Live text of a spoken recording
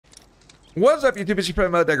What's up, YouTube? It's your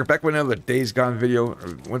friend Mother back with another Days Gone video.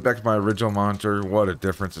 I went back to my original monitor. What a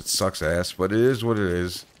difference. It sucks ass, but it is what it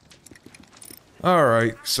is.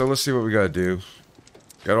 Alright, so let's see what we gotta do.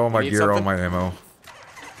 Got all my gear, all my ammo.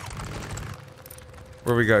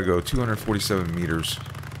 Where we gotta go? 247 meters.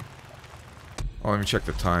 Oh, let me check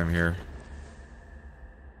the time here.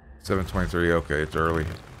 7:23. Okay, it's early.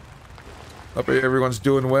 Hope everyone's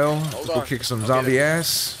doing well. Let's go kick some zombie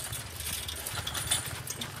ass.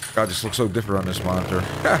 God, this looks so different on this monitor.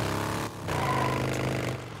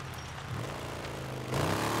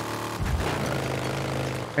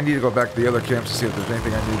 I need to go back to the other camps to see if there's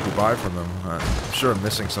anything I need to buy from them. I'm sure I'm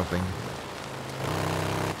missing something.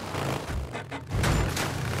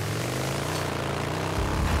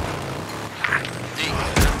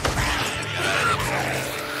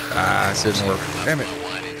 Ah, it didn't work. Damn it.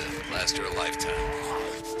 Last her a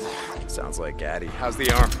lifetime. Sounds like Addy. How's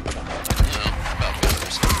the arm?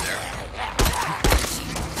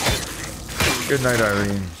 Good night,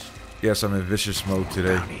 Irene. Yes, I'm in vicious mode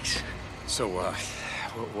today. So,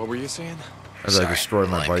 what were you saying? As I destroy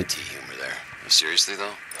my bike. Humor there. Seriously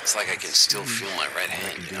though, it's like I can still feel my right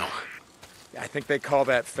hand. You know? I think they call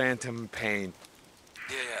that phantom pain.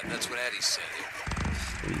 Yeah, that's what Addy said.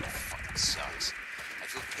 It fucking sucks. I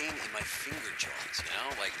feel pain in my finger joints. You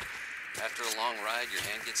know, like after a long ride, your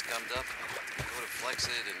hand gets gummed up. You go to flex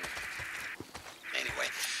it, and anyway,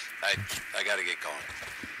 I gotta get going.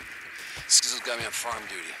 Skizzle's got me on farm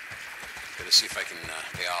duty. Gotta see if I can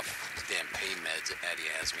pay off these damn pain meds that Addy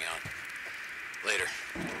has me on. Later.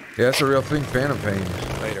 Yeah, that's a real thing, phantom pain.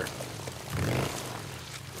 Later.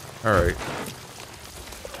 Alright.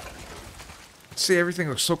 See, everything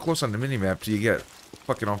looks so close on the minimap till you get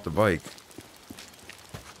fucking off the bike.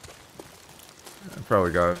 I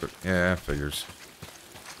probably got it. Yeah, figures.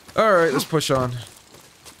 Alright, let's push on.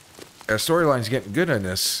 Yeah, storyline's getting good in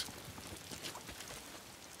this.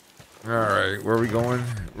 Alright, where are we going?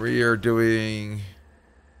 We are doing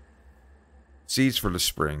seeds for the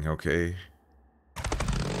spring, okay.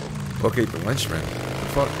 Locate the lynchman.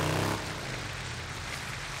 What the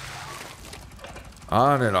fuck?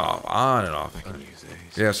 On and off, on and off.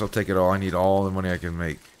 Yes, I'll take it all. I need all the money I can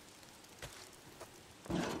make.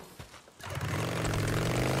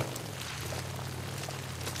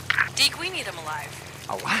 Deke, we need him alive.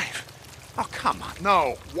 Alive? Oh, come on.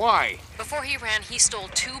 No. Why? Before he ran, he stole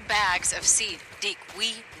 2 bags of seed. Deke,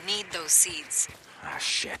 we need those seeds. Ah,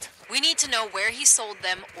 shit. We need to know where he sold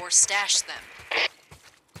them or stashed them.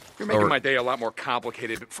 You're making my day a lot more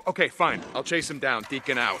complicated. Okay, fine. I'll chase him down.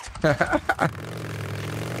 Deacon out.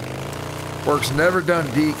 Work's never done,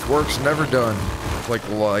 Deke. Work's never done. It's like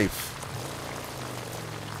life.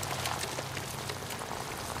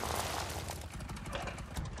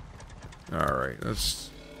 Alright, let's...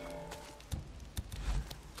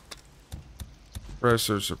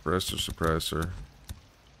 Suppressor.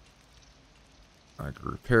 I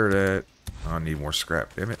can repair that. I need more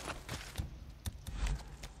scrap, damn it.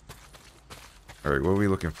 Alright, what are we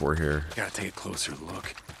looking for here? Gotta take a closer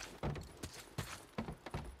look.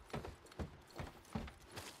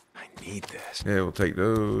 I need this. Yeah, we'll take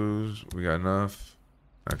those. We got enough.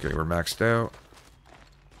 Okay, we're maxed out.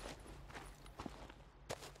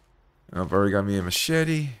 I've already got me a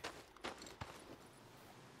machete.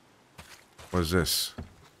 What is this?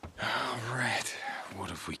 Alright. What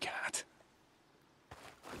have we got?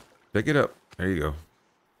 Pick it up. There you go.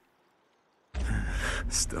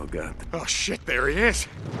 Still got... Oh, shit. There he is.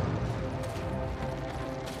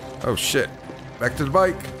 Oh, shit. Back to the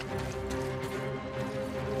bike.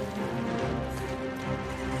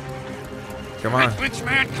 Come on. Bitch,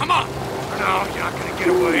 man, come on. No, you're not gonna get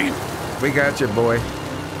away. We got you, boy.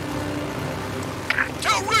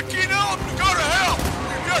 Tell Ricky and Ellen to go to hell.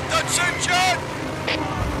 You got that same shot?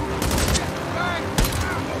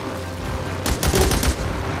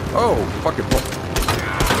 Oh, fucking bull.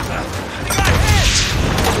 He got hit.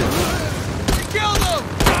 You killed him.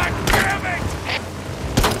 God damn it!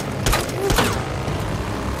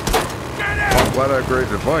 Get Oh, I'm glad I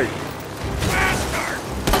upgraded the bike. bastard!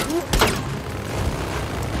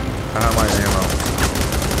 I have my ammo.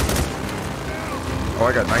 Oh,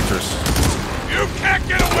 I got nitrous. You can't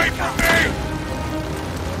get away from me!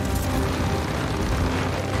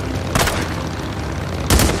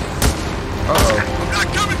 Uh-oh. I'm not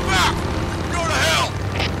coming back! Go to hell!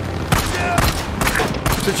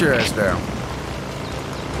 Sit your ass down.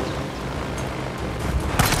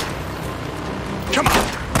 Come on.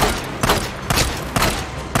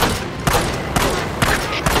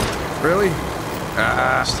 Really?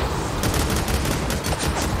 Ah.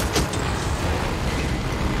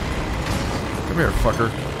 Come here, fucker.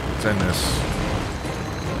 Let's end this.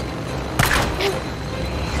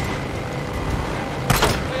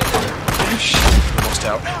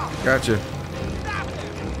 out. Gotcha.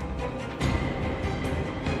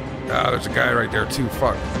 Ah, there's a guy right there too.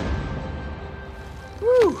 Fuck.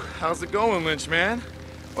 Woo! How's it going, Lynch man?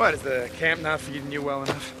 What, is the camp not feeding you well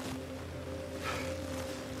enough?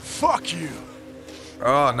 Fuck you.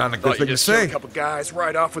 Oh, not a good thing to say. A couple guys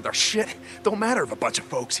right off with our shit. Don't matter if a bunch of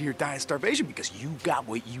folks here die of starvation because you got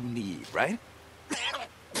what you need, right?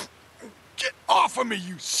 Get off of me,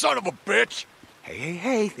 you son of a bitch!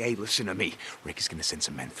 Hey, listen to me. Rick is gonna send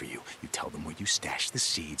some men for you. You tell them where you stashed the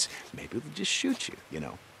seeds. Maybe they'll just shoot you,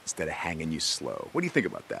 instead of hanging you slow. What do you think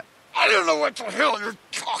about that? I don't know what the hell you're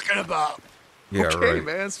talking about. Yeah, okay, right.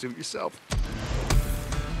 man, suit yourself.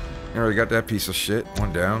 You already got that piece of shit.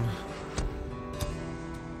 One down.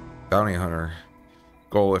 Bounty hunter.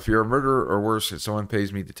 Goal: if you're a murderer or worse, if someone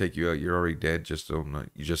pays me to take you out, you're already dead. You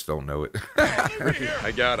just don't know it.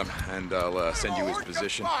 I got him, and I'll send you his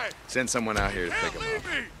position. Send someone out here to pick him up.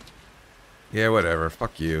 Yeah, whatever.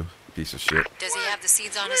 Fuck you, piece of shit. Does he have the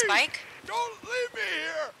seeds on his bike? Don't leave me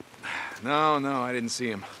here! No, I didn't see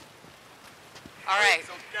him. All right.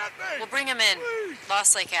 We'll bring him in.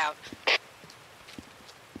 Lost Lake out.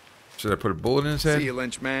 Should I put a bullet in his head? See you,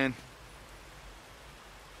 Lynch man.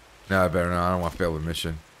 No, I better not. I don't want to fail the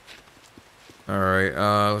mission. Alright,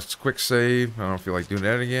 let's quick save. I don't feel like doing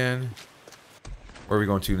that again. Where are we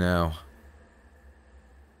going to now?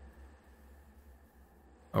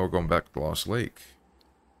 Oh, we're going back to Lost Lake.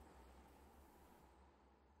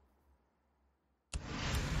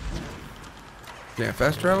 Can't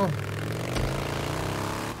fast travel?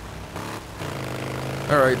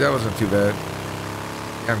 Alright, that wasn't too bad.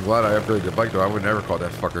 I'm glad I upgraded the bike though. I would never call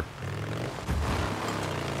that fucker.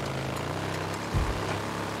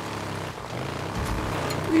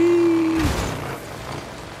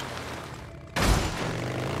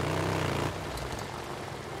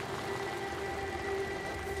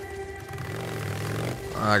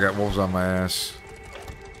 I got wolves on my ass.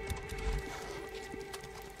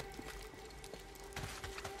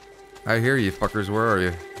 I hear you, fuckers. Where are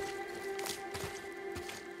you?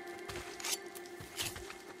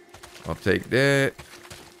 I'll take that.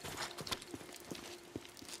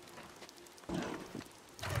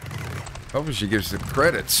 Hopefully she gives the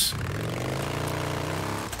credits.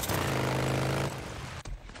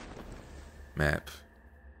 Map.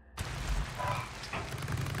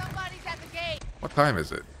 Somebody's at the gate. What time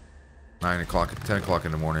is it? 9 o'clock, 10 o'clock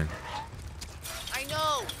in the morning. I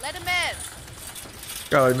know. Let him in.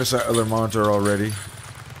 God, I missed that other monitor already.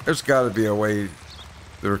 There's got to be a way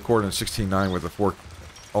to record in 16:9 with a 4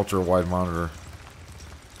 ultra wide monitor.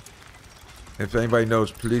 If anybody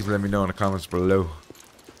knows, please let me know in the comments below.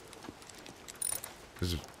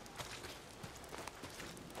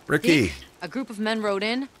 Ricky. Dick, a group of men rode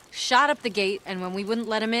in, shot up the gate, and when we wouldn't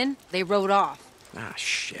let them in, they rode off. Ah,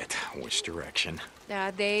 shit. Which direction?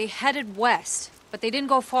 They headed west, but they didn't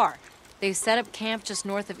go far. They set up camp just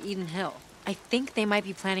north of Eden Hill. I think they might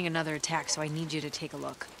be planning another attack, so I need you to take a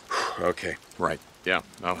look. Okay, right. Yeah,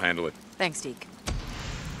 I'll handle it. Thanks, Deke.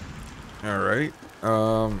 Alright.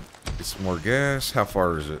 Get some more gas. How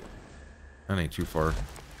far is it? That ain't too far.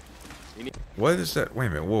 What is that? Wait a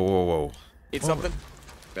minute. Whoa. Need something?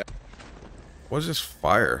 What is this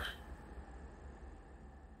fire?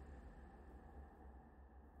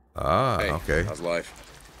 Ah, Hey, okay. how's life?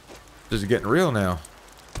 This is getting real now.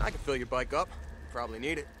 I can fill your bike up. Probably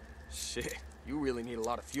need it. Shit, you really need a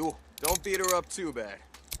lot of fuel. Don't beat her up too bad.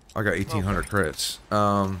 I got 1,800 credits.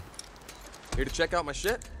 Here to check out my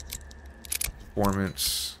shit?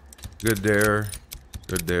 Performance. Good there.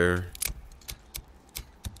 Good there.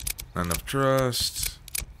 Not enough trust.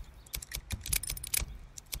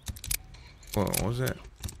 Whoa, what was that?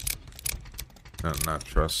 No, not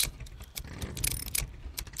trust.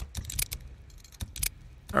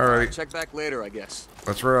 Alright, Check back later, I guess.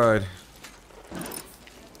 let's ride.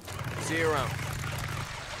 See you around.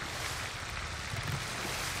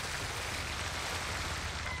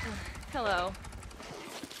 Hello.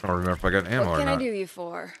 I don't remember if I got ammo What or can not. I do you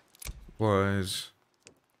for? Was.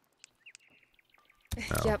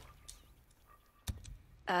 No.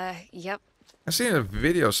 Yep. I seen a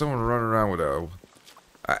video of someone running around with a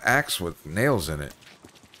axe with nails in it.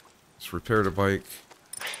 Let's repair the bike.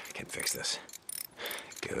 I can fix this.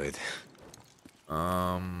 Good.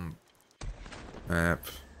 Map.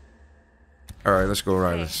 Alright, let's go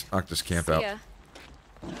ride. Hey. Let's knock this camp out. Ya.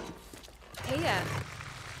 Hey,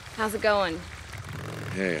 how's it going?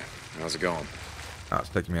 Hey, how's it going? Oh, it's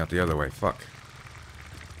taking me out the other way. Fuck.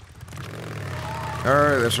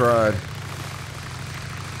 Alright, let's ride.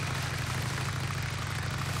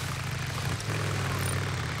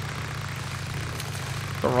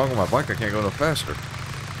 Something wrong with my bike? I can't go no faster.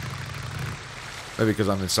 Maybe because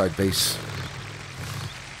I'm inside base.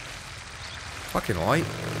 Fucking light.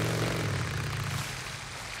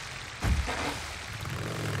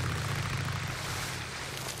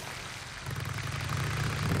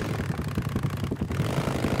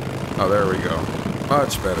 Oh, there we go.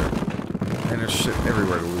 Much better. And there's shit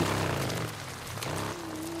everywhere to loot.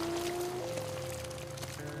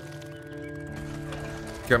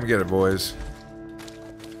 Come get it, boys.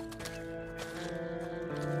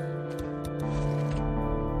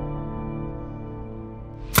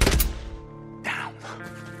 Down.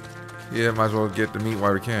 Yeah, might as well get the meat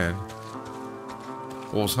while we can.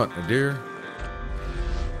 Wolves hunting a deer.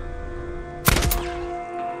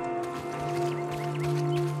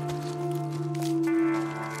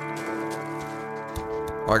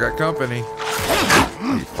 Oh, I got company.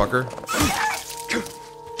 You fucker.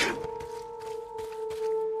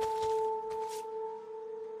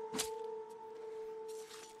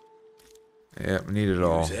 Yep, need it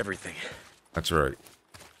all. Use everything. That's right.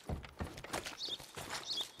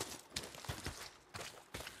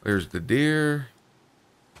 There's the deer.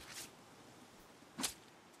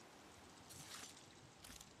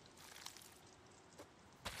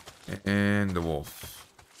 And the wolf.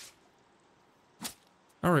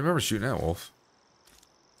 I don't remember shooting that wolf.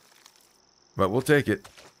 But we'll take it.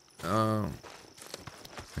 And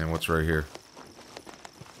what's right here?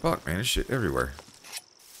 Fuck, man, there's shit everywhere.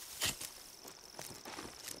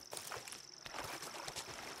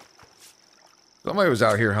 Somebody was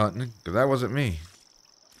out here hunting, because that wasn't me.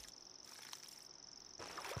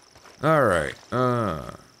 Alright.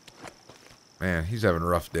 Man, he's having a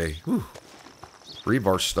rough day. Whew.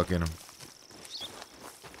 Rebar stuck in him.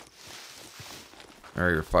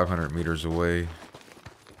 Alright, you're 500 meters away.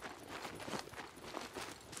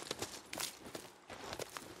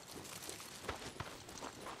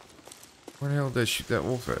 Where the hell did I shoot that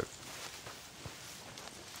wolf at?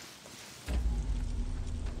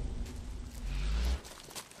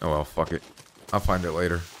 Oh well, fuck it. I'll find it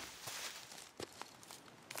later.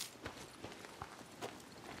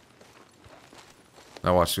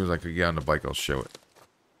 Now watch, as soon as I could get on the bike, I'll show it.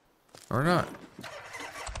 Or not.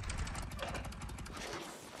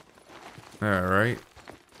 Alright.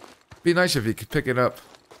 Be nice if you could pick it up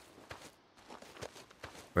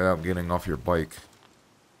without getting off your bike.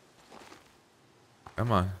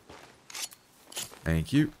 Come on.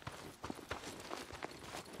 Thank you.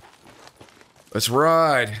 Let's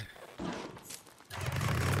ride.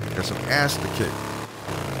 Got some ass to kick.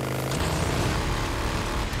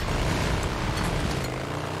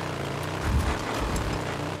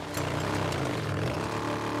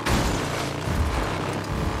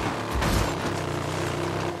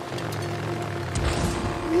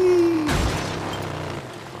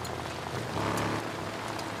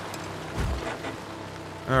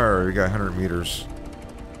 Alright, we got 100 meters.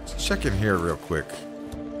 Let's check in here real quick.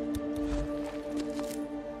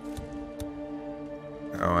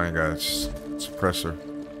 Oh, I ain't got a suppressor.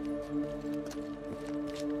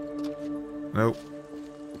 Nope.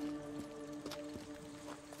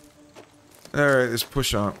 Alright, let's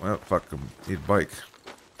push on. Well, fuck them. Need a bike.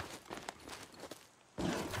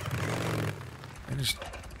 I just...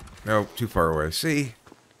 Nope, too far away. See?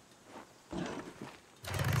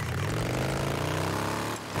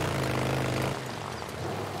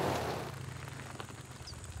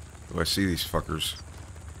 Oh, I see these fuckers.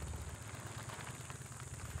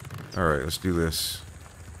 Alright, let's do this.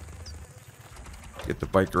 Get the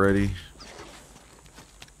bike ready.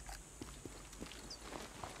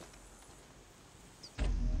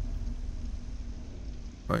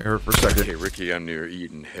 Wait here for a second. Hey, Ricky, I'm near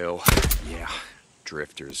Eden Hill. Yeah,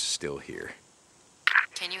 Drifter's still here.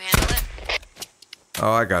 Can you handle it?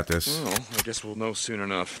 Oh, I got this. Well, I guess we'll know soon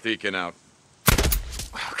enough. Deacon out.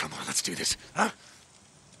 Oh, come on, let's do this, huh?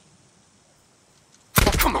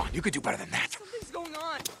 Oh, come on, you could do better than that. Something's going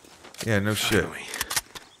on. Yeah, no shit. Finally.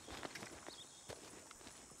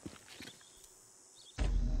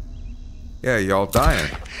 Yeah, y'all dying.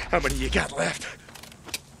 How many you got left?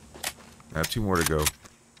 Now 2 more to go.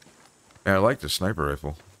 Yeah, I like the sniper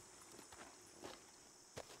rifle.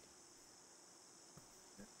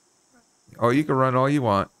 Oh, you can run all you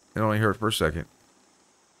want. It only hurt for a second.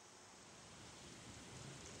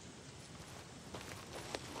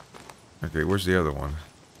 Okay, where's the other one?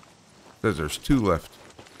 It says there's 2 left.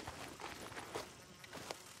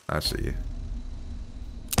 I see you.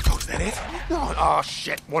 Oh, is that it? No, oh,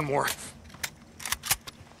 shit, one more.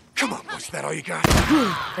 Come on, boys, is that all you got?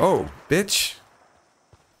 Oh, bitch.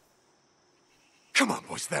 Come on,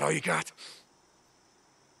 boys, is that all you got?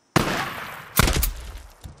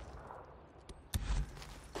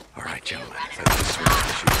 All right, gentlemen, let's swing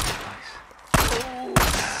the shooting device.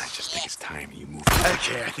 I just think it's time you move.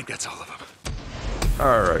 Okay, I think that's all of them.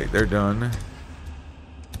 Alright, they're done.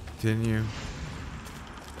 Continue.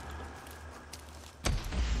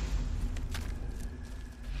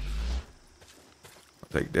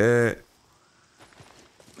 I'll take that.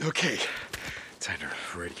 Okay, time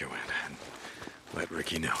to radio in and let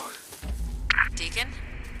Ricky know. Deacon,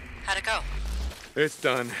 how'd it go? It's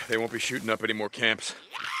done. They won't be shooting up any more camps.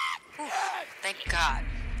 Whew, thank God.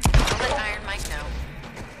 I'll let Iron Mike know.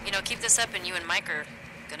 You know, keep this up and you and Mike are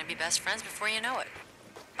gonna be best friends before you know it.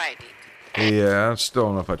 Bye, Deke. Yeah, I still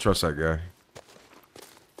don't know if I trust that guy.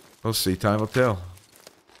 We'll see. Time will tell.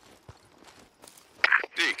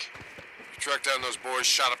 Deke, you tracked down those boys,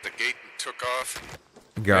 shot up the gate, and took off?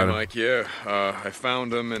 Got him. Mike, yeah. I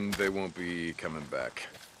found them, and they won't be coming back.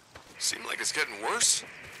 Seem like it's getting worse.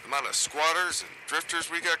 The amount of squatters and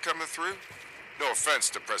drifters we got coming through. No offense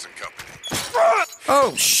to present company.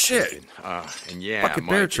 Oh, shit. And yeah, Fucking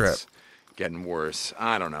bear Mike, trap. it's getting worse.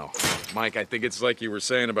 I don't know. Mike, I think it's like you were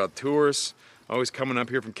saying about tourists always coming up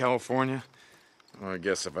here from California. Well, I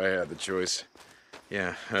guess if I had the choice,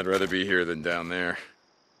 yeah, I'd rather be here than down there.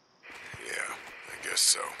 Yeah, I guess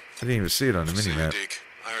so. I didn't even see it on the See you, minimap. Deke.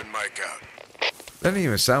 Iron Mike out. That didn't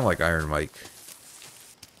even sound like Iron Mike.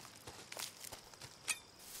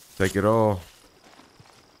 Take it all.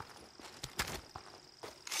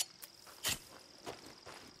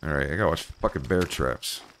 Alright, I gotta watch fucking bear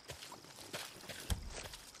traps.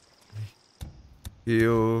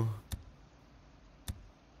 Heal.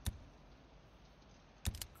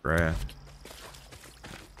 Craft.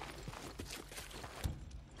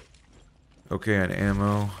 Okay, on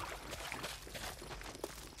ammo.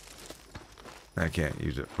 I can't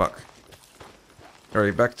use it. Fuck.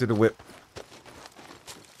 Alright, back to the whip.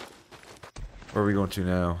 Where are we going to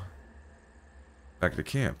now? Back to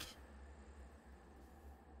camp.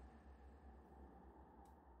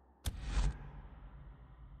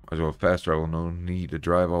 Might as well fast travel. No need to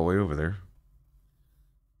drive all the way over there.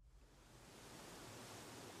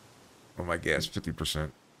 Oh, my gas,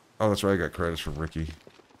 50%. Oh, that's right. I got credits from Ricky.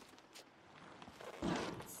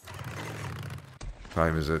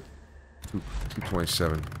 Time is it?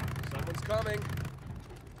 2:27. Someone's coming.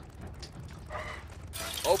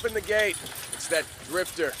 Open the gate. It's that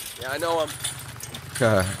drifter. Yeah, I know him.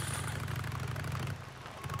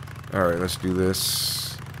 Alright, let's do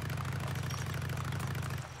this.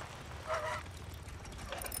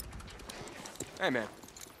 Hey, man.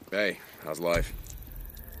 Hey, how's life?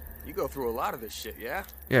 You go through a lot of this shit, yeah?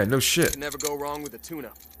 Yeah, no shit. You can never go wrong with a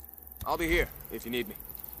tuna. I'll be here if you need me.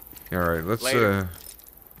 Alright, let's, Later.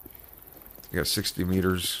 We got 60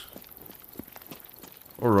 meters.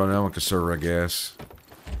 We'll run out and conserve our gas.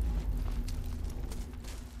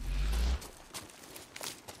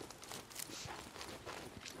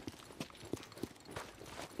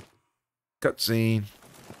 Cutscene.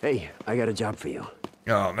 Hey, I got a job for you.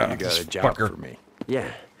 Oh, no, You got this a job fucker. for me.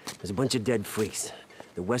 Yeah, there's a bunch of dead freaks.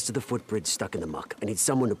 They're west of the footbridge, stuck in the muck. I need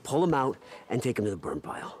someone to pull them out and take them to the burn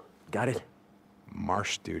pile. Got it?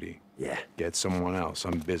 Marsh duty. Yeah. Get someone else.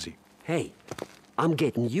 I'm busy. Hey, I'm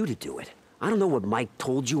getting you to do it. I don't know what Mike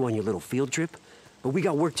told you on your little field trip, but we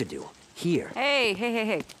got work to do. Here.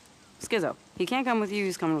 Hey. Skizzo, he can't come with you,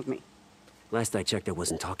 he's coming with me. Last I checked, I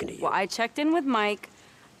wasn't talking to you. Well, I checked in with Mike.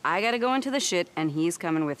 I gotta go into the shit, and he's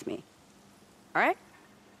coming with me. All right?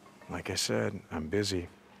 Like I said, I'm busy.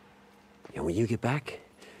 And when you get back,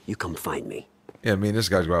 you come find me. Yeah, me and this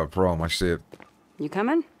guy's gonna have a problem. I see it. You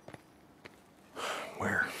coming?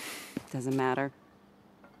 Where? Doesn't matter.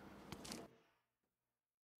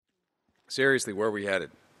 Seriously, where are we headed?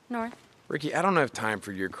 North. Ricky, I don't have time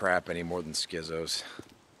for your crap any more than Skizzo's.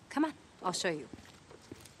 Come on, I'll show you.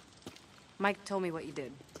 Mike told me what you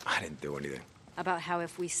did. I didn't do anything. About how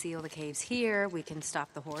if we seal the caves here, we can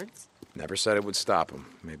stop the hordes. Never said it would stop him.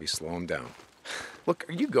 Maybe slow him down. Look,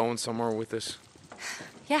 are you going somewhere with this?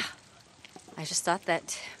 Yeah. I just thought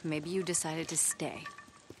that maybe you decided to stay.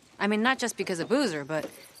 I mean, not just because of Boozer, but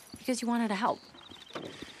because you wanted to help.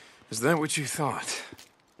 Is that what you thought?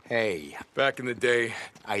 Hey, back in the day,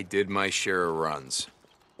 I did my share of runs.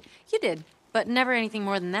 You did, but never anything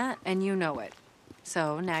more than that, and you know it.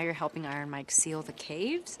 So now you're helping Iron Mike seal the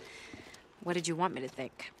caves? What did you want me to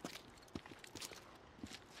think?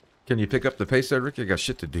 Can you pick up the pace there, Ricky? I got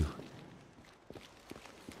shit to do.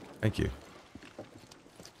 Thank you.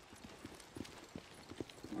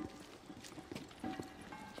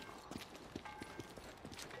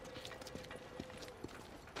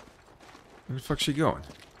 Where the fuck's she going?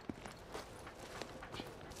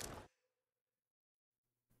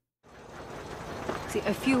 See,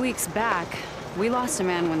 a few weeks back, we lost a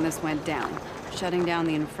man when this went down. shutting down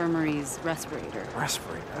the infirmary's respirator.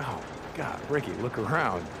 Respirator? Oh, God. Ricky, look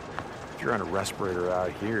around. If you're on a respirator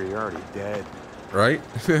out here, you're already dead. Right?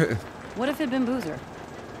 What if it'd been Boozer?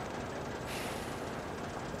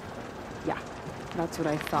 Yeah, that's what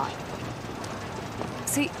I thought.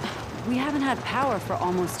 See, we haven't had power for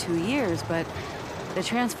almost 2 years, but the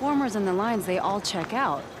transformers and the lines, they all check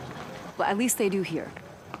out. Well, at least they do here.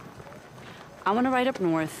 I want to ride up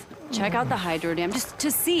north, check out the hydro dam, just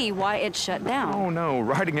to see why it shut down. Oh, no.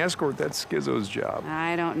 Riding escort, that's Skizzo's job.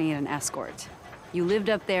 I don't need an escort. You lived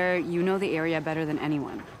up there, you know the area better than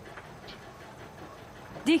anyone.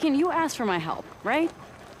 Deacon, you asked for my help, right?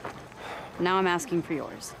 Now I'm asking for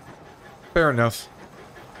yours. Fair enough.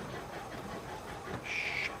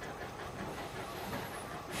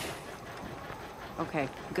 Okay,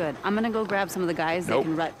 good. I'm gonna go grab some of the guys that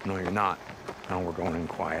can run. No, you're not. No, we're going in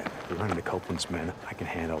quiet. We're running to Copeland's men. I can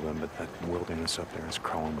handle them, but that wilderness up there is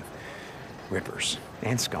crawling with rippers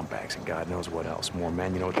and scumbags and God knows what else. More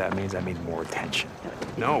men, you know what that means? That means more attention.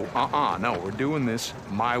 No, no. We're doing this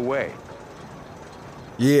my way.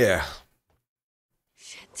 Yeah.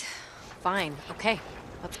 Shit. Fine. Okay.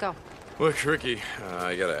 Let's go. Look, Ricky,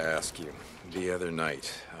 I gotta ask you. The other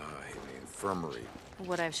night, in the infirmary.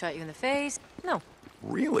 Would I have shot you in the face? No.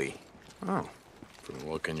 Really? Oh. From the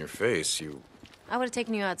look on your face, you... I would have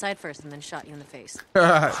taken you outside first and then shot you in the face.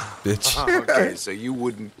 Bitch. Okay, so you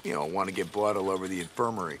wouldn't, want to get blood all over the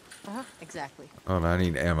infirmary. Uh-huh, exactly. Oh, man, I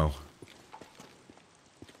need ammo.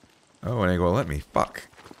 Oh, it ain't gonna let me. Fuck.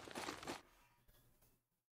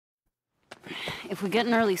 If we get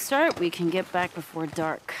an early start, we can get back before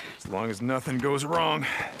dark. As long as nothing goes wrong.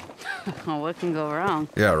 What can go wrong?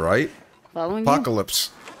 Yeah, right? Following you?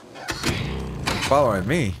 Apocalypse. Following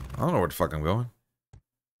me? I don't know where the fuck I'm going.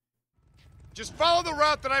 Just follow the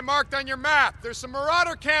route that I marked on your map. There's some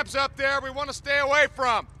marauder camps up there we want to stay away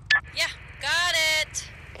from. Yeah, got it.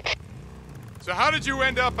 So how did you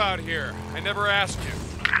end up out here? I never asked you.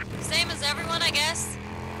 Same as everyone, I guess.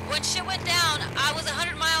 When shit went down, I was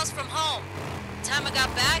 100 miles from home. The time I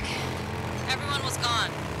got back, everyone was gone.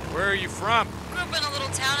 Where are you from? Grew up in a little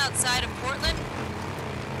town outside of Portland.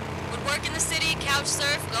 Would work in the city, couch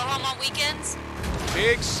surf, go home on weekends.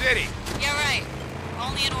 Big city. Yeah, right.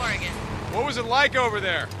 Only in Oregon. What was it like over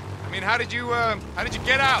there? I mean, how did you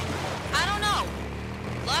get out? I don't know.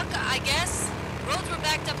 Luck, I guess. Roads were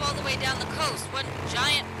backed up all the way down the coast. One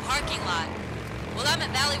giant parking lot.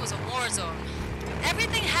 Willamette Valley was a war zone.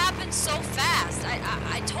 Everything happened so fast.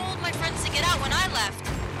 I told my friends to get out when I left.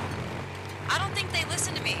 I don't think they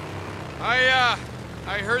listened to me. I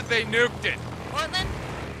heard they nuked it. Portland?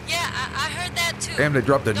 Yeah, I heard that too. Damn, they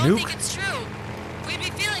dropped a Don't nuke? think it's true. We'd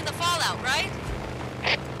be feeling the fallout, right?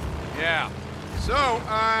 Yeah. So,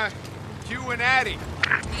 you and Addie.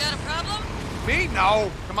 You got a problem? Me?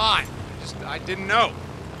 No. Come on. I didn't know.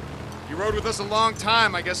 You rode with us a long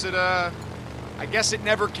time. I guess it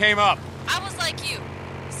never came up. I was like you.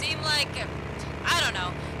 Seemed like, I don't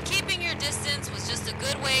know, keeping your distance was just a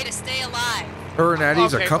good way to stay alive. Her and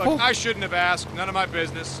Addie's a couple? Look, I shouldn't have asked. None of my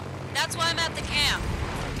business. That's why I'm at the camp.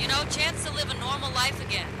 You know, chance to live a normal life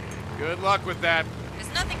again. Good luck with that.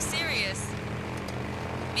 It's nothing serious.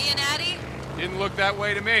 Me and Addie? Didn't look that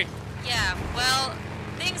way to me. Yeah, well,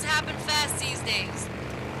 things happen fast these days.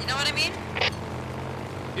 You know what I mean?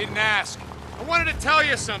 Didn't ask. I wanted to tell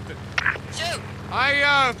you something. Shoot.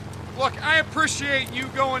 Look, I appreciate you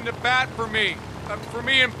going to bat for me. For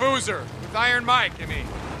me and Boozer. With Iron Mike, I mean.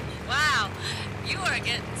 Wow, you are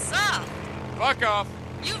getting soft. Fuck off.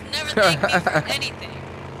 You've never thanked me for anything.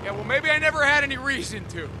 Yeah, well, maybe I never had any reason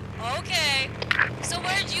to. Okay. So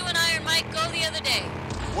where'd you and Iron Mike go the other day?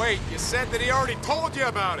 Wait, you said that he already told you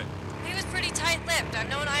about it. He was pretty tight-lipped. I've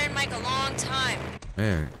known Iron Mike a long time.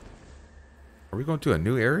 Man. Are we going to a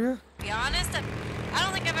new area? To be honest, I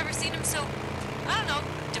don't think I've ever seen him so, I don't know,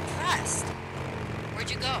 depressed. Where'd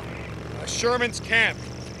you go? Sherman's camp.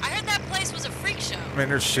 I heard that place was a freak show. Man,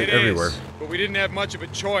 there's shit It everywhere. is, but we didn't have much of a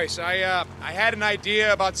choice. I had an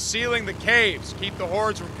idea about sealing the caves, keep the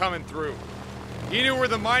hordes from coming through. He knew where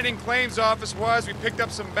the mining claims office was. We picked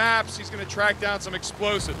up some maps. He's gonna track down some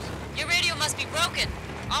explosives. Your radio must be broken.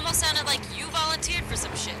 Almost sounded like you volunteered for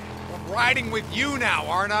some shit. I'm riding with you now,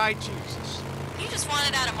 aren't I? Jesus. You just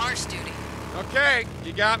wanted out of marsh duty. Okay,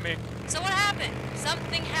 you got me. So what happened?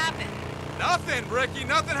 Something happened. Nothing, Ricky.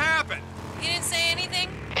 Nothing happened. He didn't say anything?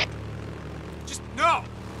 Just no,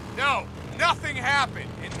 nothing happened.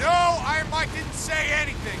 And no, Iron Mike didn't say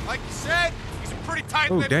anything. Like you said, he's a pretty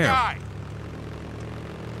tight-lipped guy.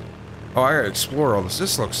 Oh, I gotta explore all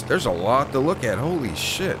this. There's a lot to look at. Holy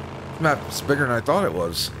shit. This map's bigger than I thought it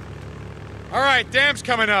was. All right, dam's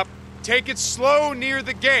coming up. take it slow near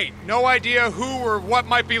the gate. No idea who or what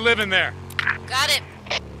might be living there. Got it.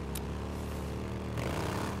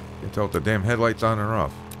 You tell if the damn headlights on or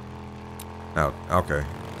off. Oh, okay.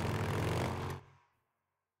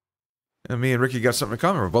 And me and Ricky got something in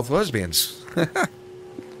common. We're both lesbians.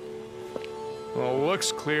 Well,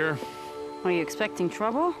 looks clear. Are you expecting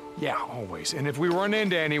trouble? Yeah, always. And if we run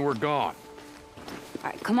into any, we're gone. All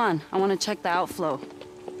right, come on. I want to check the outflow.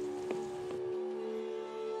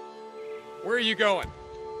 Where are you going?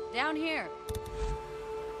 Down here.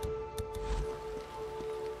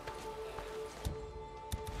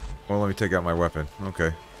 Well, let me take out my weapon.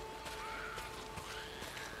 Okay.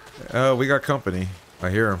 We got company. I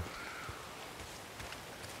hear him.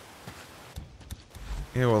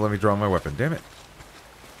 Yeah, well, let me draw my weapon. Damn it.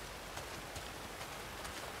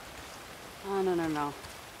 Oh, no.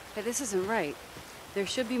 Hey, this isn't right. There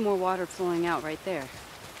should be more water flowing out right there.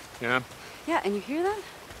 Yeah? Yeah, and you hear that?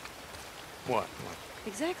 What?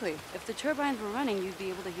 Exactly. If the turbines were running, you'd be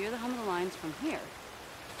able to hear the hum of the lines from here.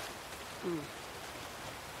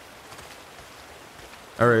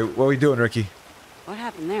 All right, what are we doing, Ricky? What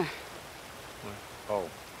happened there? Oh.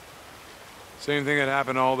 Same thing that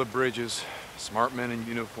happened to all the bridges. Smart men in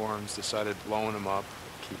uniforms decided blowing them up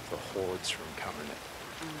would keep the hordes from coming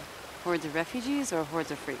in. Hordes of refugees or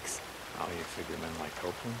hordes of freaks? Oh, you figure men like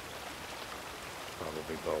Copeland?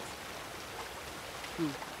 Probably both.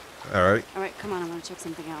 All right. All right, come on. I want to check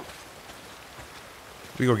something out.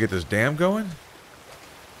 We go get this dam going?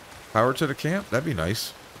 Power to the camp? That'd be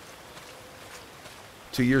nice.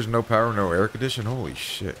 2 years, no power, no air condition? Holy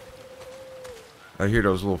shit. I hear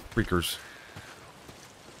those little freakers.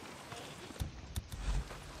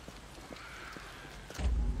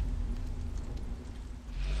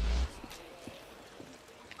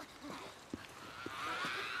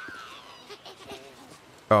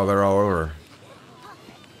 Oh, they're all over.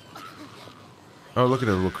 Oh, look at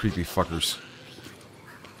the little creepy fuckers.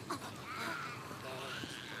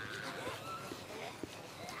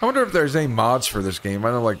 I wonder if there's any mods for this game.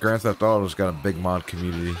 I know like Grand Theft Auto's got a big mod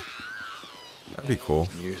community. That'd be cool.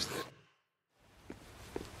 Used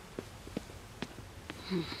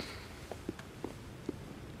it.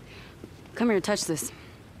 Come here, touch this.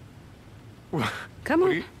 Come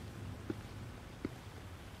on.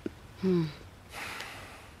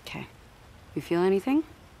 Okay. You feel anything?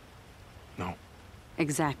 No.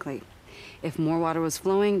 Exactly. If more water was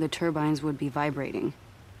flowing, the turbines would be vibrating.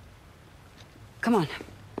 Come on.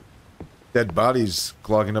 Dead bodies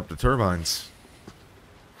clogging up the turbines.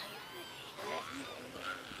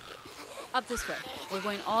 Up this way. We're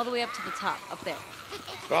going all the way up to the top, up there.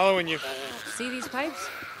 Following you. See these pipes?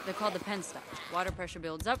 They're called the penstock. Water pressure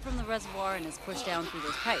builds up from the reservoir and is pushed down through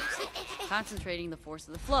those pipes, concentrating the force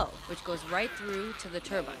of the flow, which goes right through to the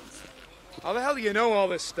turbines. How the hell do you know all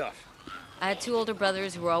this stuff? I had 2 older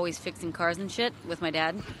brothers who were always fixing cars and shit with my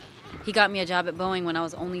dad. He got me a job at Boeing when I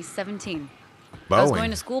was only 17. Boeing? I was going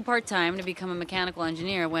to school part-time to become a mechanical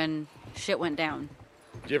engineer when shit went down.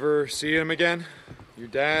 Did you ever see him again? Your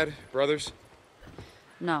dad, brothers?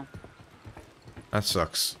 No. That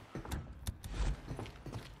sucks.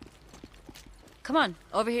 Come on,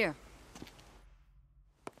 over here.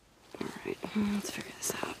 All right, let's figure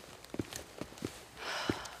this out.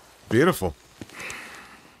 Beautiful.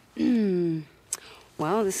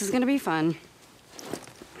 Well, this is gonna be fun.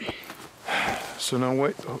 So now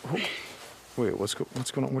wait. Wait, what's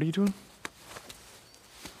going on? What are you doing?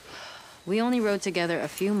 We only rode together a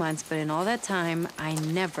few months, but in all that time, I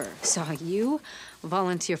never saw you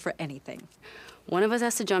volunteer for anything. One of us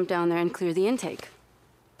has to jump down there and clear the intake.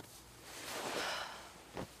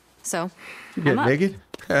 So? You get naked?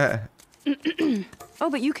 Oh,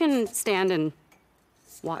 but you can stand and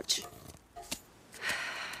watch.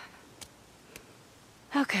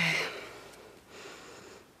 Okay.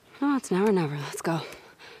 Oh, it's now or never. Let's go.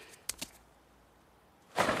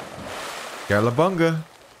 Calabunga.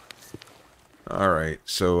 Alright,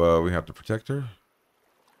 so we have to protect her?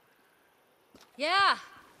 Yeah,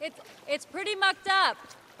 it's pretty mucked up.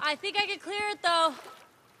 I think I can clear it, though.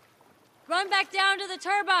 Run back down to the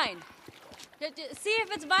turbine. See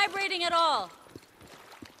if it's vibrating at all.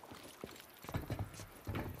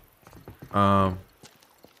 Can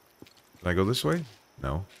I go this way?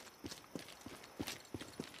 No.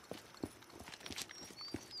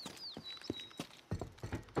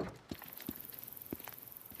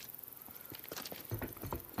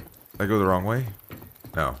 Did I go the wrong way?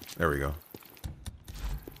 No. There we go.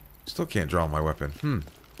 Still can't draw my weapon.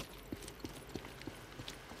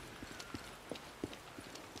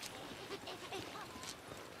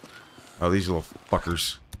 Oh, these little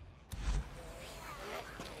fuckers.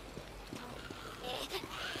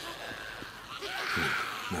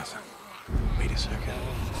 Nothing. Wait a second.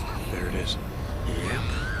 There it is. Yep,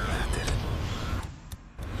 that did it.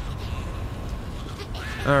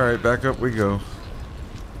 Alright, back up we go.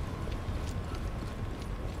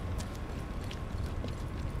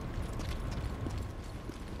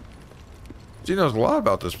 She knows a lot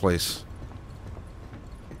about this place.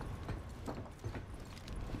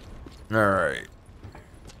 Alright.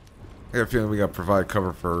 I got a feeling we gotta provide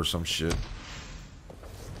cover for her or some shit.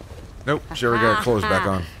 Nope, she already got her clothes back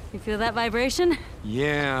on. You feel that vibration?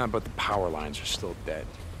 Yeah, but the power lines are still dead.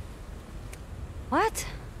 What?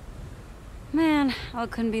 Man, oh,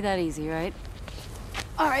 it couldn't be that easy, right?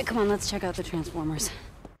 All right, come on, let's check out the transformers.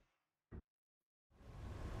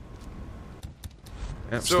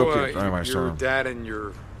 Yep, So, your your dad and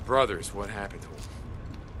your brothers, what happened to them?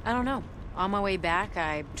 I don't know. On my way back,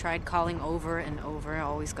 I tried calling over and over. I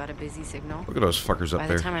always got a busy signal. Look at those fuckers up By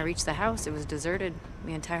there. the time I reached the house, it was deserted.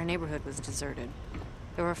 The entire neighborhood was deserted.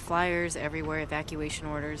 There were flyers everywhere, evacuation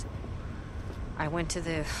orders. I went to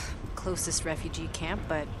the closest refugee camp,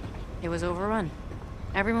 but it was overrun.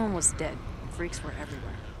 Everyone was dead. Freaks were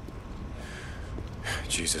everywhere.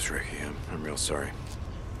 Jesus, Ricky, I'm real sorry.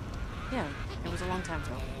 Yeah, it was a long time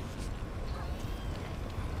ago.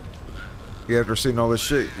 Yeah, after seeing all this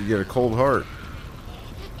shit, you get a cold heart.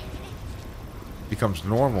 Becomes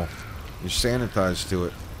normal. You're sanitized to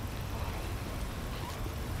it.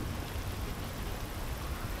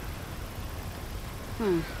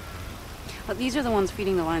 Well, these are the ones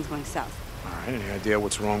feeding the lines going south. All right, any idea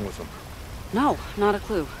what's wrong with them? No, not a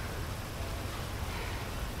clue.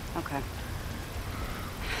 Okay.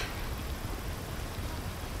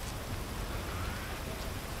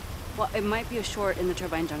 Well, it might be a short in the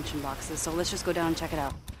turbine junction boxes, so let's just go down and check it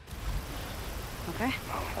out. Okay?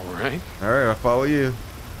 All right. Alright, I'll follow you.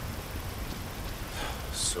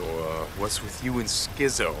 So, what's with you and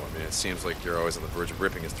Schizo? I mean, it seems like you're always on the verge of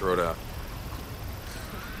ripping his throat out.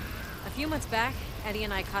 A few months back, Eddie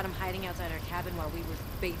and I caught him hiding outside our cabin while we were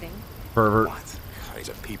bathing. Pervert. What? God, he's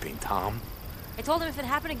a peeping Tom. I told him if it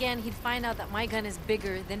happened again, he'd find out that my gun is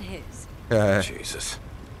bigger than his. Jesus.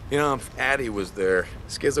 You know, if Addie was there,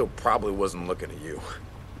 Schizo probably wasn't looking at you.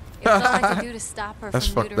 It's all I could do to stop her That's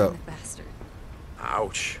from fucked neutering up. the bastard.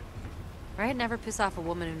 Ouch. Right? Never piss off a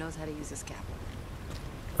woman who knows how to use a scalpel.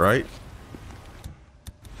 Right?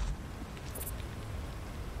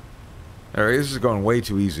 Alright, this is going way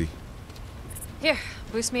too easy. Here,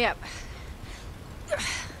 boost me up.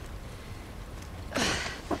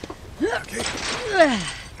 Okay.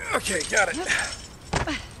 Okay, got it.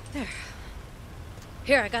 There.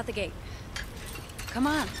 Here, I got the gate. Come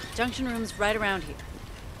on, junction room's right around here.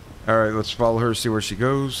 Alright, let's follow her, see where she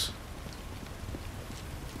goes.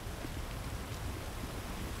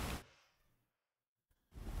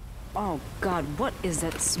 Oh, God, what is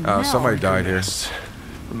that smell? Somebody died here.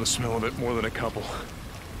 From the smell of it, more than a couple.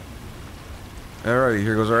 Alright,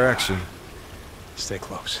 here goes our action. Stay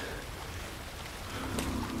close.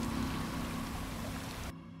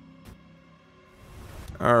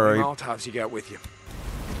 Alright. How many Molotovs you got with you?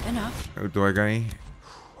 Enough. Oh, do I got any?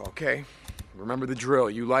 Okay. Remember the drill.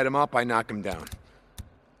 You light them up, I knock them down.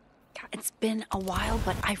 God, it's been a while,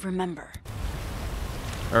 but I remember.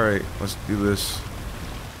 Alright, let's do this.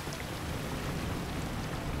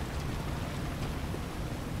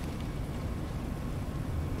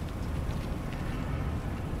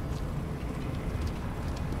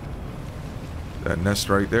 That nest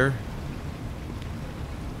right there.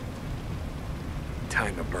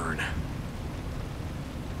 Time to burn.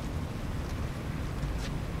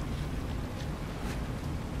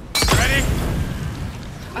 Ready?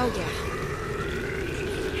 Oh, yeah.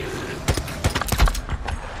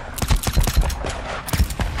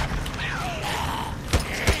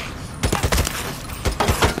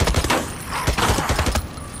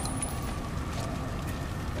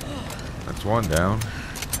 That's one down.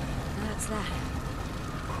 That's that.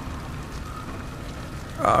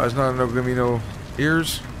 There's not gonna be no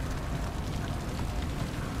ears.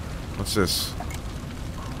 What's this?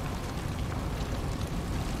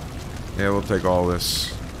 Yeah, we'll take all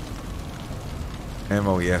this.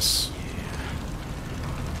 Ammo, yes.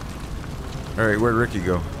 Alright, where'd Ricky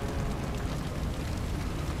go?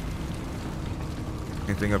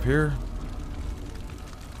 Anything up here?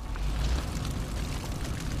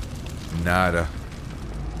 Nada.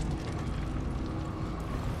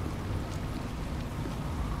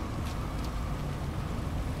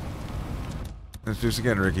 Let's do this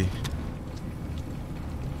again, Ricky.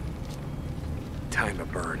 Time to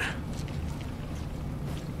burn.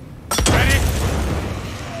 Ready?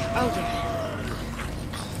 Oh, yeah.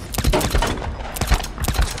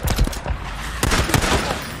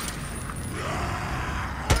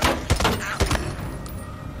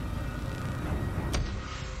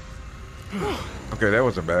 Okay, that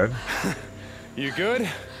wasn't bad. You good?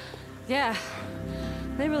 Yeah.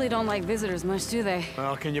 They really don't like visitors much, do they?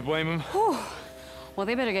 Well, can you blame him? Whew. Well,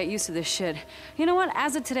 they better get used to this shit. You know what?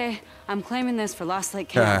 As of today, I'm claiming this for Lost Lake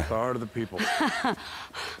Camp. The heart of the people.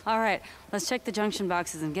 All right, let's check the junction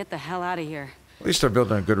boxes and get the hell out of here. At least they're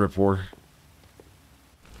building a good rapport.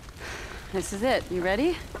 This is it. You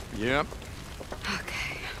ready? Yep.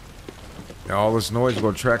 Okay. Now, all this noise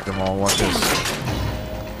will attract them all. Watch this.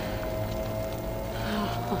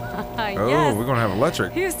 Oh, Yes. we're gonna have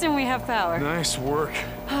electric. Houston, we have power. Nice work.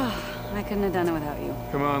 I couldn't have done it without you.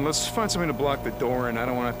 Come on, let's find something to block the door, and I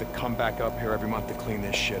don't want to have to come back up here every month to clean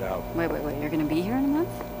this shit out. Wait. You're gonna be here in a month?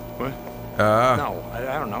 What? No, I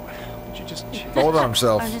don't know. Would you just... Hold on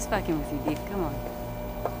himself. I'm just fucking with you, Deep. Come on.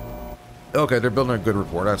 Okay, they're building a good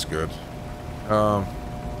rapport. That's good.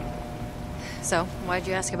 So, why'd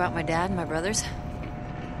you ask about my dad and my brothers?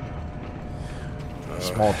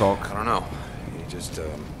 Small talk. I don't know. You just,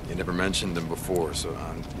 you never mentioned them before, so,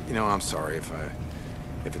 you know, I'm sorry if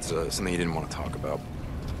it's something you didn't want to talk about.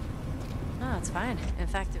 No, it's fine. In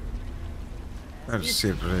fact, I just see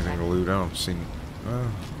if there's anything to loot. I don't see.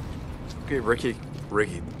 Okay, Ricky,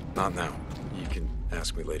 not now. You can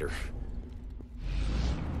ask me later.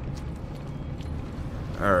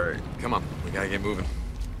 All right. Come on, we gotta get moving.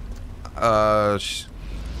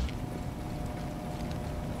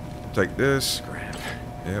 Take this. Grand.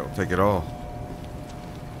 Yeah, we'll take it all.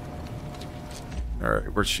 All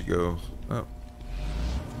right, where'd she go? Oh.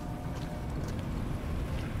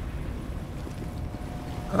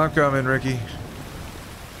 I'm coming, Ricky.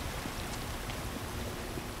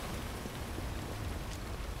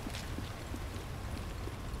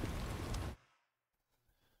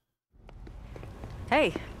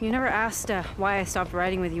 Hey, you never asked why I stopped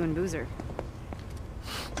riding with you and Boozer.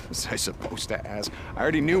 Was I supposed to ask? I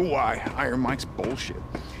already knew why. Iron Mike's bullshit.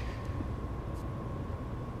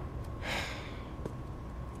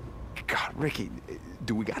 God, Ricky,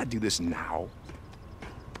 do we gotta do this now?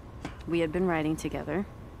 We had been riding together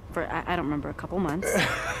for, I don't remember, a couple months.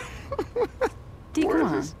 D, come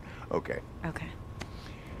on. Okay. Okay.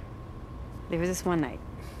 There was this one night,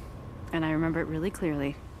 and I remember it really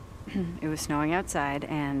clearly. It was snowing outside,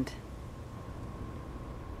 and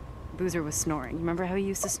Boozer was snoring. Remember how he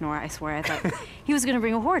used to snore? I swear I thought he was going to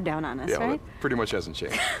bring a horde down on us, Yeah, well, right? it pretty much hasn't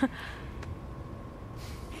changed.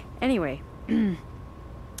 Anyway, you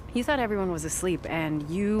thought everyone was asleep, and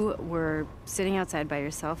you were sitting outside by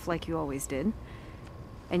yourself like you always did,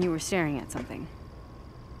 and you were staring at something.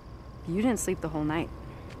 You didn't sleep the whole night.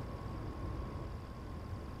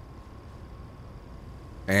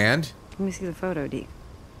 And? Let me see the photo, Dee.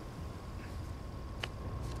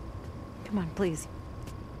 Come on, please.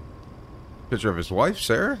 Picture of his wife,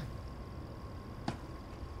 Sarah?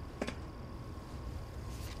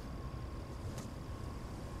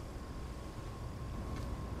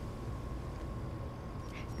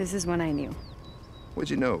 This is when I knew. What'd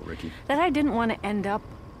you know, Ricky? That I didn't want to end up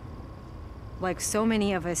like so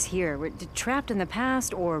many of us here. We're trapped in the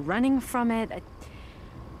past or running from it.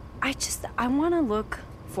 I want to look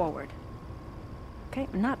forward. Okay?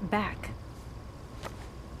 Not back.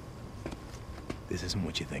 This isn't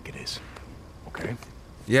what you think it is. Okay?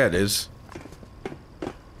 Yeah, it is.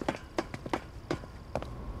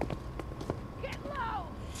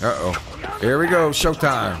 Uh-oh. Here we go.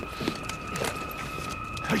 Showtime.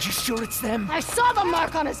 Are you sure it's them? I saw the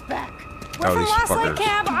mark on his back. We're from these Lost Lake fuckers.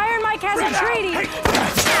 Camp. Iron Mike has a treaty.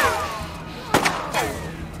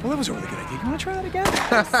 Well, that was a really good idea. You want to try that again?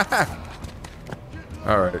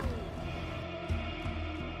 All right.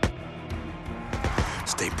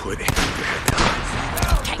 Stay put. Keep your head down.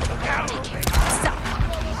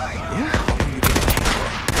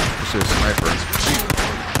 This is a sniper.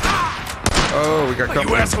 Oh, we got You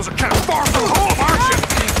company. assholes are kind of far from home, aren't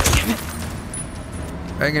you?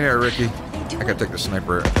 Hang in there, Ricky. I gotta take the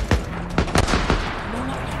sniper.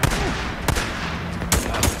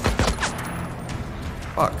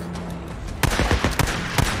 Fuck.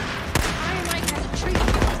 Iron Mike has a treaty.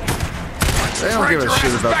 They don't give a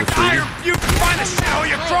shit about the treaty. You find us now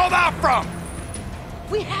you crawled out from!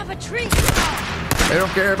 We have a treaty. They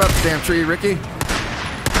don't care about the damn tree, Ricky.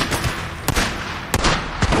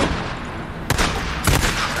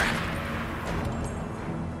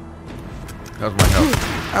 That was my health.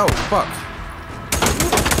 Oh, fuck.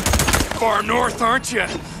 Far north, aren't you?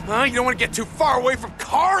 Huh? You don't want to get too far away from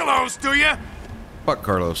Carlos, do you? Fuck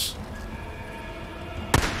Carlos.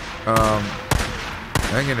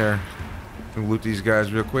 Hang in there. We'll loot these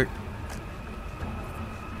guys real quick.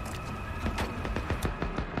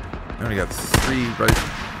 I only got 3 right.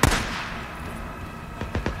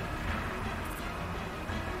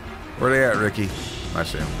 Where they at, Ricky? I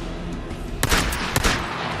see them.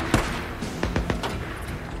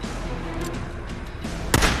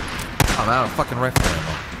 I'm out of fucking rifle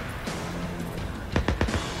ammo.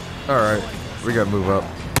 Alright, we gotta move up.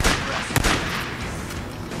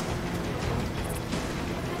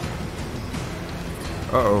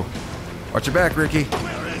 Uh-oh. Watch your back, Ricky.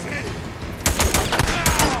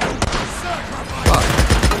 Fuck.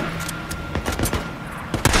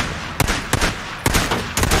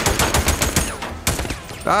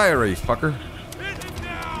 Die already, fucker.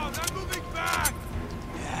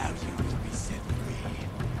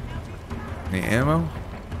 Any ammo?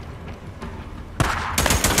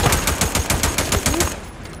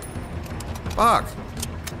 Fuck.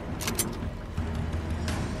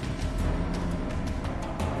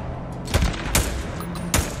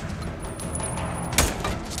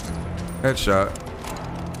 Headshot.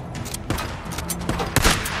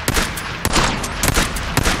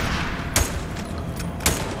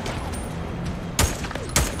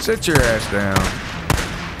 Sit your ass down.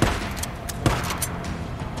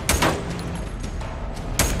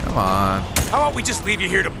 Come on. How about we just leave you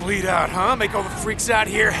here to bleed out, huh? Make all the freaks out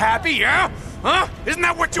here happy, yeah? Huh? Isn't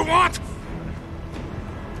that what you want?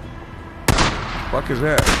 Fuck is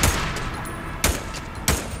that?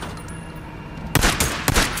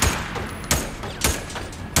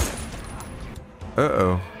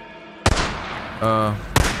 Uh-oh.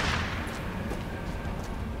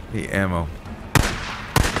 The ammo.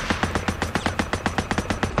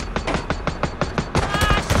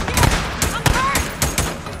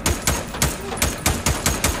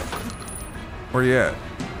 Where you at?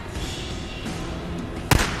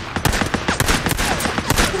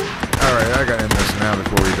 Alright, I gotta end this now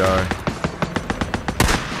before we die.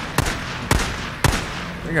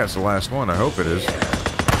 I think that's the last one. I hope it is.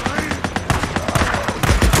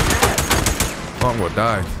 Oh, I'm gonna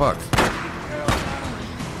die. Fuck.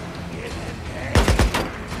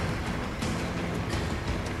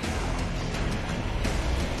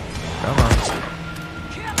 Come on.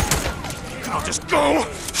 I'll just go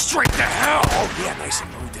straight to hell. Oh, yeah, nice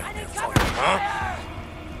and low down there for you, huh?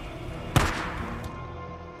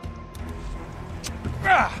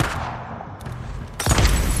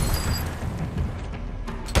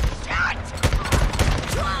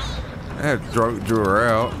 That drew her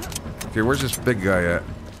out. Okay, where's this big guy at?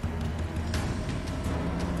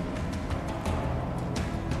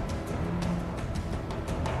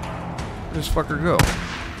 Where'd this fucker go?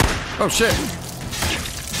 Oh shit! I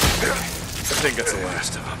think that's the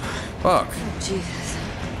last of them. Fuck. Oh, Jesus.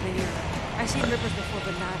 Maybe I've seen rippers before,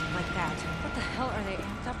 but not like that. What the hell are they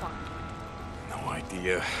amped up on? No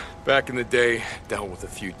idea. Back in the day, dealt with a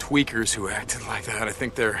few tweakers who acted like that. I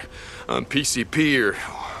think they're on PCP or...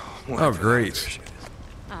 Oh, great.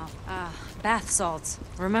 Oh, bath salts.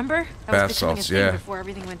 Remember? That Bath was becoming salts, a thing yeah. before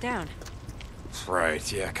everything went down.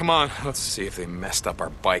 Right, yeah. Come on, let's see if they messed up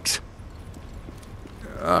our bikes.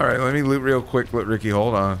 Alright, let me loot real quick. Let Ricky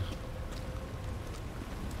hold on.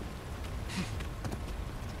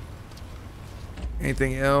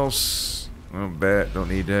 Anything else? Oh, bat. Don't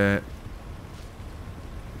need that.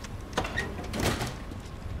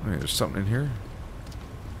 Wait, there's something in here.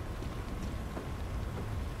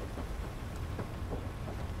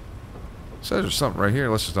 Says there's something right here,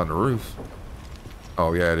 unless it's on the roof.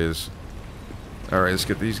 Oh, yeah, it is. Alright, let's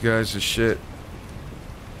get these guys to shit.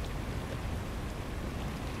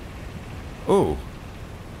 Oh.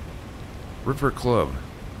 Ripper Club.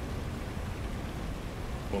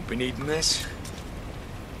 Won't be needing this.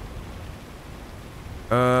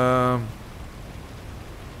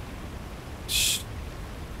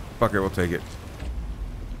 Fuck it, we'll take it.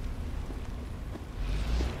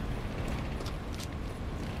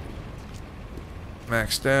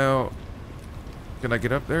 Maxed out. Can I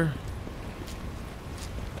get up there?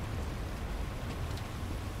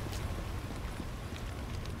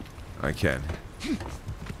 I can.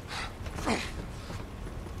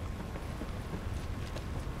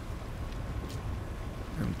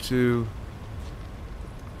 M2.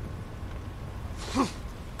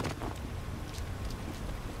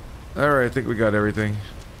 Alright, I think we got everything.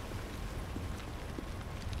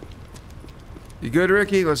 You good,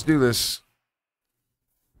 Ricky? Let's do this.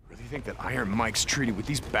 Really think that Iron Mike's treaty with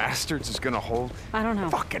these bastards is gonna hold? I don't know.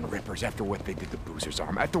 Fucking rippers after what they did to Boozer's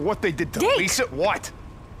arm. After what they did to Dick! Lisa. What?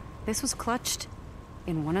 This was clutched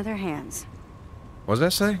in one of their hands. What does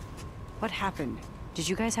that say? What happened? Did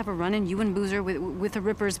you guys have a run-in, you and Boozer, with the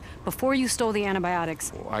Rippers before you stole the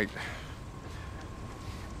antibiotics? Well,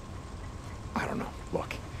 I don't know.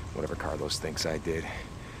 Look, whatever Carlos thinks I did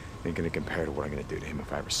ain't gonna compare to what I'm gonna do to him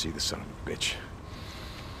if I ever see the son of a bitch.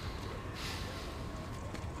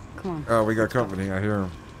 Come on. Oh, we got company. I hear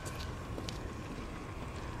him.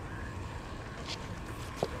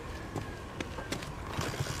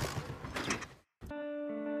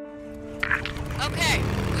 Okay,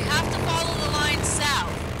 we have to follow the line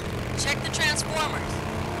south. Check the transformers.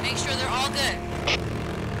 Make sure they're all good.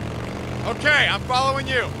 Okay, I'm following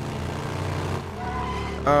you.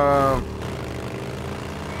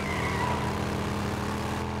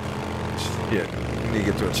 Shit. We need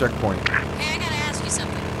to get to a checkpoint. Hey, I gotta ask you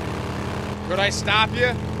something. Could I stop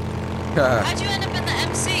you? How'd you end up in the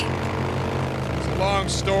MC? It's a long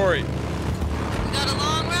story. We got a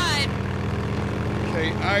long ride.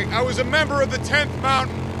 Okay, I was a member of the 10th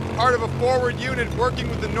Mountain, part of a forward unit working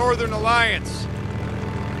with the Northern Alliance.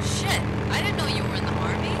 Shit, I didn't know you were in the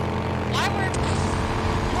Army. Why were...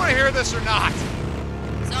 You want to hear this or not?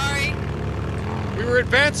 Sorry. We were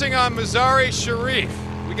advancing on Mazar-e Sharif.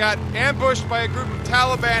 We got ambushed by a group of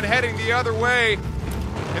Taliban heading the other way,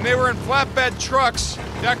 and they were in flatbed trucks,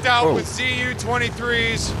 decked out with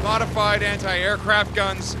ZU-23s, modified anti-aircraft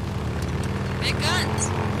guns. Big guns.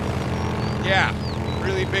 Yeah,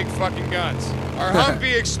 really big fucking guns. Our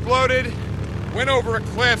Humvee exploded, went over a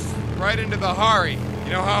cliff right into the Hari.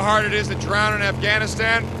 You know how hard it is to drown in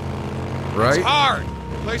Afghanistan? Right? It's hard.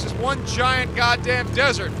 The place is one giant goddamn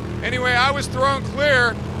desert. Anyway, I was thrown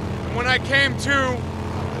clear, and when I came to,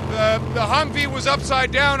 the Humvee was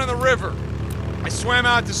upside down in the river. I swam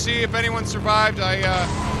out to see if anyone survived.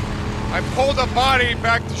 I pulled a body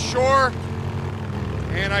back to shore,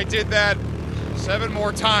 and I did that 7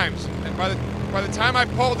 more times. And by the time I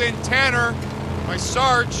pulled in Tanner, my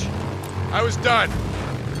Sarge, I was done.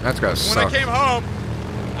 That's gotta When suck. I came home,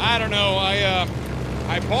 I don't know,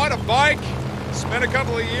 I bought a bike, spent a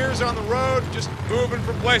couple of years on the road, just moving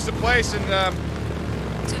from place to place, and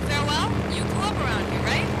To farewell? You grew up around here,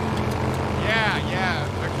 right? yeah,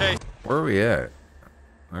 okay. Where are we at?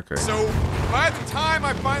 Okay. So, by the time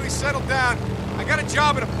I finally settled down, I got a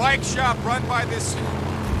job at a bike shop run by this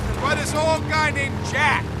old guy named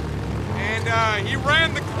Jack. And, he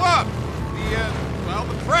ran the club.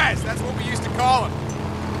 The press, that's what we used to call him.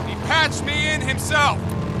 He patched me in himself.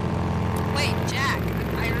 Wait, Jack.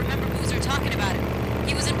 I remember Boozer talking about it.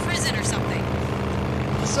 He was in prison or something.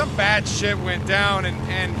 Some bad shit went down,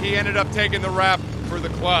 and he ended up taking the rap for the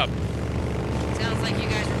club. Sounds like you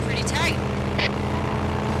guys were pretty tight.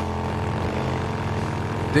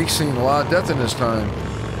 Dick's seen a lot of death in this time.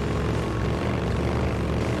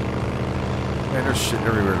 Man, there's shit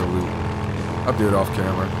everywhere to loot. I'll do it off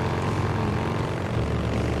camera.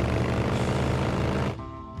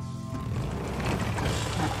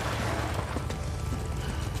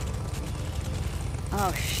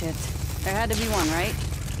 Oh, shit. There had to be one, right?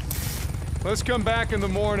 Let's come back in the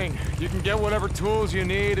morning. You can get whatever tools you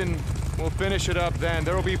need, and we'll finish it up then.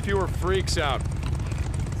 There'll be fewer freaks out.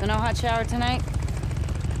 So no hot shower tonight?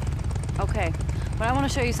 Okay, but I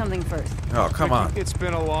want to show you something first. Oh, come on. It's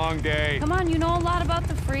been a long day. Come on, you know a lot about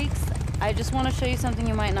the freaks. I just want to show you something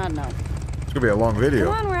you might not know. It's gonna be a long video.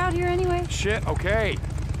 Come on, we're out here anyway. Shit, okay.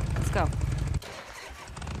 Let's go.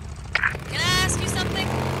 Can I ask you something?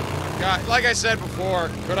 God, like I said before,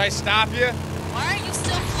 could I stop you? Why are you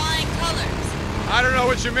still flying colors? I don't know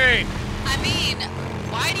what you mean. I mean,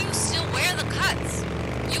 why do you still wear the cuts?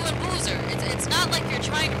 You and Boozer, it's not like you're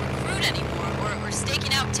trying to recruit anymore or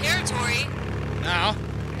staking out territory. Now?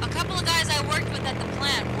 A couple of guys I worked with at the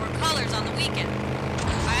plant wore colors on the weekend.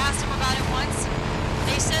 I asked them about it once.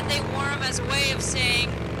 They said they wore them as a way of saying,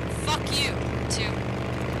 fuck you, to,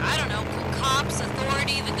 I don't know, cops,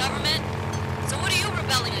 authority, the government. So what are you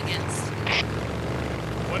rebelling against?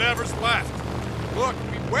 Whatever's left. Look,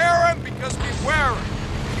 we wear them because we wear them.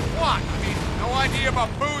 What do you want? I mean, no idea about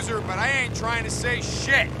Boozer, but I ain't trying to say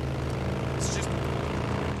shit. It's just...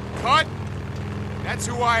 cut. That's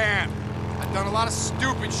who I am. I've done a lot of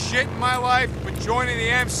stupid shit in my life, but joining the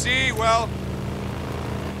MC, well...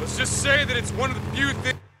 let's just say that it's one of the few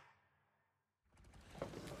things...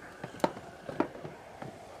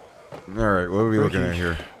 Alright, what are we looking at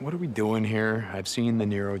here? What are we doing here? I've seen the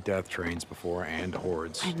NERO death trains before, and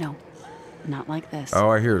hordes. I know. Not like this. Oh,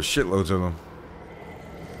 I hear shitloads of them.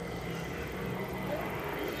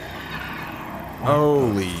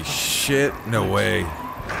 Holy shit, no way.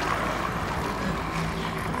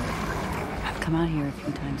 I've come out here a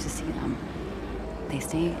few times to see them. They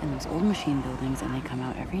stay in those old machine buildings and they come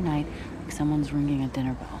out every night like someone's ringing a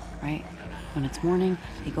dinner bell, right? When it's morning,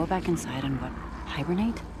 they go back inside and what,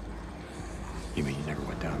 hibernate? You mean you never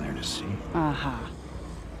went down there to see? Aha.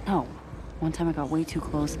 No. One time I got way too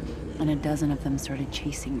close and a dozen of them started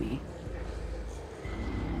chasing me.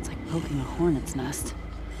 It's like poking a hornet's nest.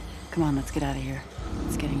 Come on, let's get out of here.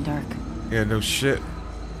 It's getting dark. Yeah, no shit.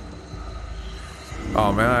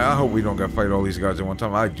 Oh man, I hope we don't got to fight all these guys at one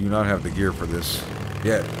time. I do not have the gear for this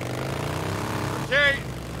yet. Okay.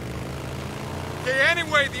 Okay,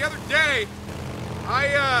 anyway, the other day,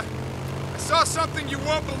 I saw something you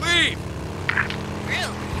won't believe. Really?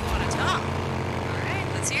 You want to talk? All right,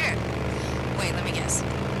 let's hear it. Wait, let me guess.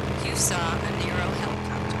 You saw a NERO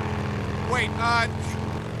helicopter. Wait,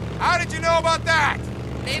 how did you know about that?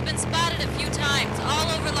 They've been spotted a few times, all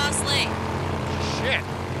over Lost Lake. Shit.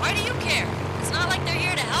 Why do you care? It's not like they're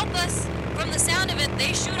here to help us. From the sound of it,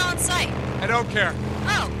 they shoot on sight. I don't care.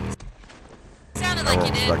 Oh. Sounded like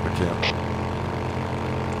you did. Back to camp.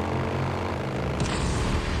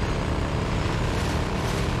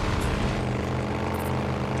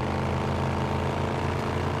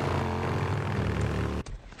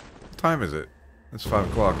 What time is it? It's 5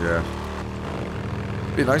 o'clock, yeah.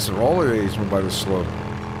 It'd be nice if all the days went by this slow.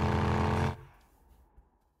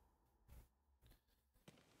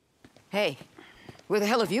 Hey, where the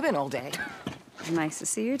hell have you been all day? Nice to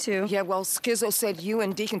see you too. Yeah, well, Skizzo said you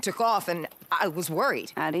and Deacon took off, and I was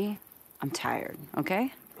worried. Addie, I'm tired,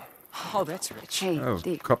 okay? Oh, that's rich. Hey, That was a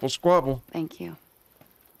Deke. couple squabble. Thank you.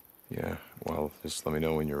 Yeah, well, just let me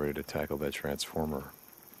know when you're ready to tackle that transformer.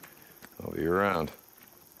 I'll be around.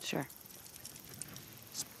 Sure.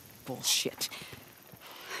 Bullshit.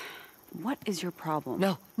 What is your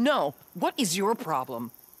problem? No. What is your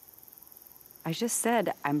problem? I just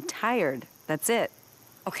said I'm tired. That's it.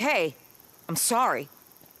 Okay, I'm sorry.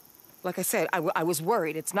 Like I said, I was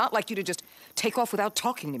worried. It's not like you to just take off without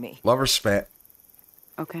talking to me. Lover spat.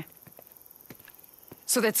 Okay.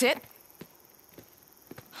 So that's it?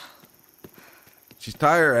 She's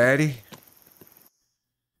tired, Addie.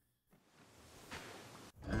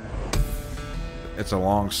 It's a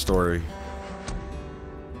long story.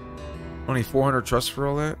 Only 400 trust for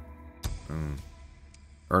all that?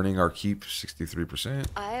 Earning our keep 63%.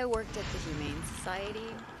 I worked at the Humane Society,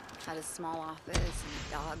 had a small office and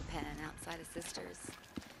a dog pen outside of Sisters.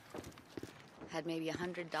 Had maybe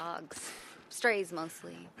 100 dogs. Strays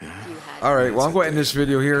mostly. A few had. Alright, well I'm going to end this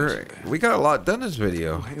video here. We got a lot done this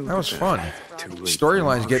video. That was fun.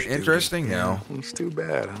 Storyline's getting interesting now. It's too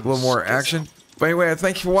bad. A little more action. But anyway,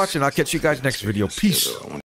 thank you for watching. I'll catch you guys next video. Peace.